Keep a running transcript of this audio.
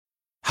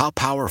How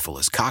powerful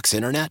is Cox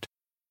Internet?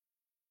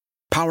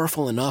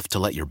 Powerful enough to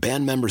let your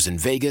band members in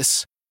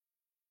Vegas,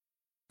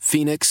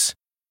 Phoenix,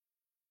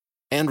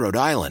 and Rhode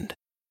Island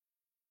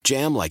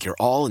jam like you're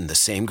all in the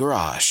same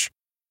garage.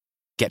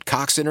 Get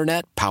Cox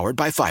Internet powered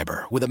by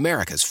fiber with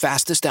America's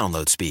fastest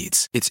download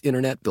speeds. It's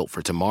internet built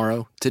for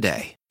tomorrow,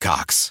 today.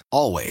 Cox,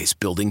 always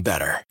building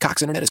better.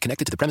 Cox Internet is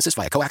connected to the premises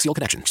via coaxial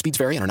connection. Speeds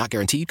vary and are not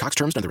guaranteed. Cox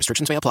terms and other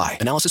restrictions may apply.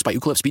 Analysis by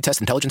Ookla Speed Test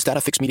Intelligence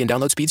Data. Fixed median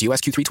download speeds. US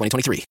Q3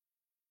 2023.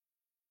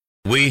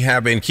 We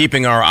have been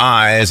keeping our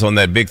eyes on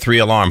that big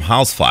 3-alarm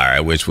house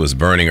fire, which was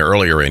burning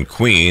earlier in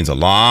Queens. A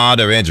lot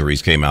of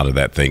injuries came out of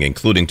that thing,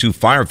 including 2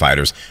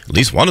 firefighters. At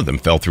least one of them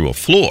fell through a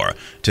floor.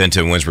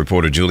 1010 Wins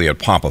reporter Juliet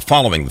Papa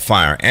following the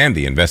fire and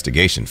the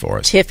investigation for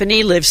us.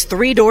 Tiffany lives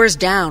 3 doors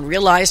down,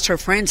 realized her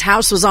friend's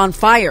house was on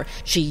fire.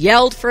 She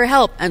yelled for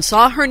help and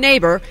saw her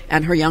neighbor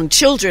and her young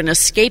children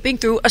escaping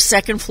through a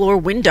second-floor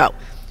window.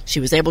 She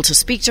was able to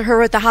speak to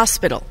her at the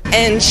hospital.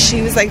 And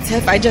she was like,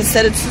 Tiff, I just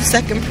said a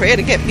 2-second prayer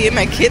to get me and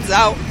my kids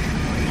out.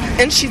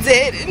 And she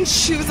did. And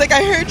she was like,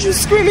 I heard you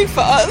screaming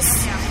for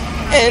us.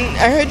 And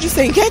I heard you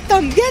saying, get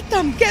them, get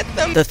them, get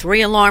them. The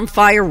 3-alarm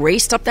fire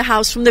raced up the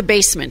house from the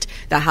basement.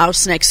 The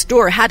house next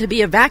door had to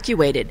be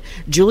evacuated.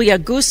 Julia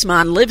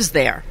Guzman lives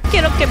there.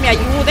 Quiero que me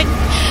ayuden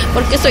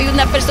porque soy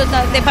una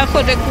persona de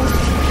bajos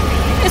recursos.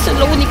 Eso es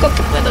lo único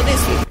que puedo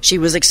decir. She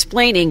was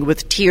explaining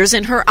with tears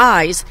in her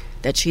eyes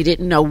that she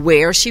didn't know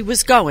where she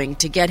was going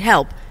to get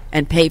help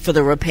and pay for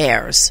the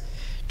repairs.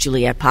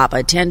 Juliet Papa,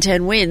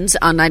 1010 Wins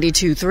on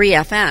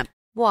 92.3 FM.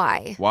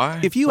 Why? Why?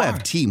 If you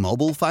have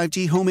T-Mobile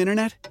 5G home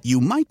internet, you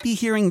might be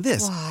hearing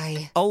this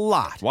Why? a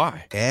lot.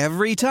 Why?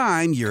 Every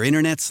time your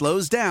internet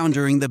slows down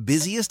during the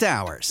busiest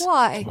hours.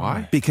 Why?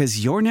 Why?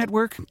 Because your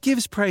network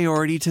gives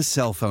priority to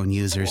cell phone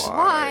users.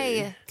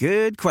 Why?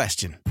 Good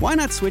question. Why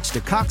not switch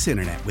to Cox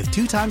Internet with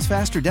 2 times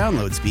faster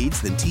download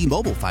speeds than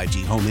T-Mobile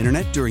 5G home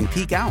internet during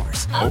peak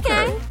hours?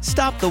 Okay.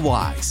 Stop the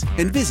whys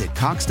and visit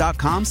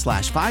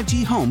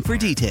cox.com/5G home for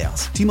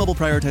details. T-Mobile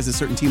prioritizes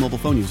certain T-Mobile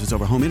phone users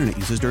over home internet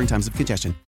users during times of congestion.